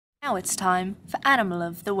now it's time for Animal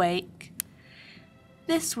of the Week.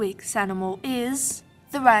 This week's animal is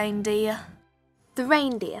the reindeer. The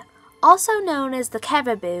reindeer, also known as the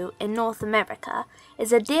caribou in North America,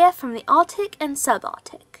 is a deer from the Arctic and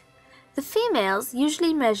subarctic. The females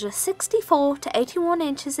usually measure 64 to 81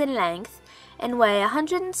 inches in length and weigh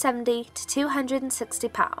 170 to 260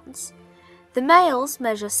 pounds. The males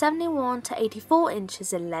measure 71 to 84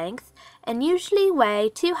 inches in length and usually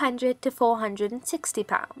weigh 200 to 460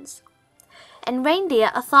 pounds. And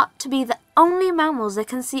reindeer are thought to be the only mammals that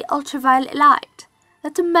can see ultraviolet light.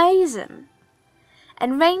 That's amazing!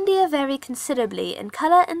 And reindeer vary considerably in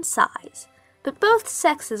colour and size, but both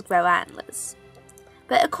sexes grow antlers.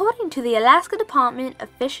 But according to the Alaska Department of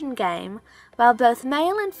Fish and Game, while both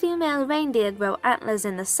male and female reindeer grow antlers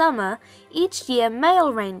in the summer, each year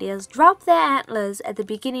male reindeers drop their antlers at the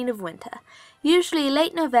beginning of winter, usually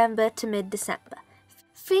late November to mid-December.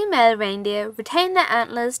 Female reindeer retain their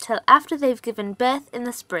antlers till after they've given birth in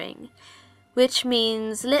the spring, which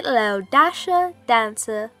means little old Dasher,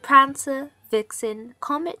 Dancer, Prancer, Vixen,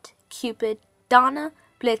 Comet, Cupid, Donner,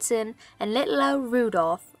 Blitzen, and little old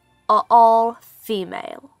Rudolph are all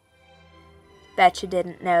female. Bet you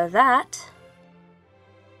didn't know that.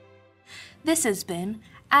 This has been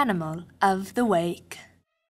Animal of the Week.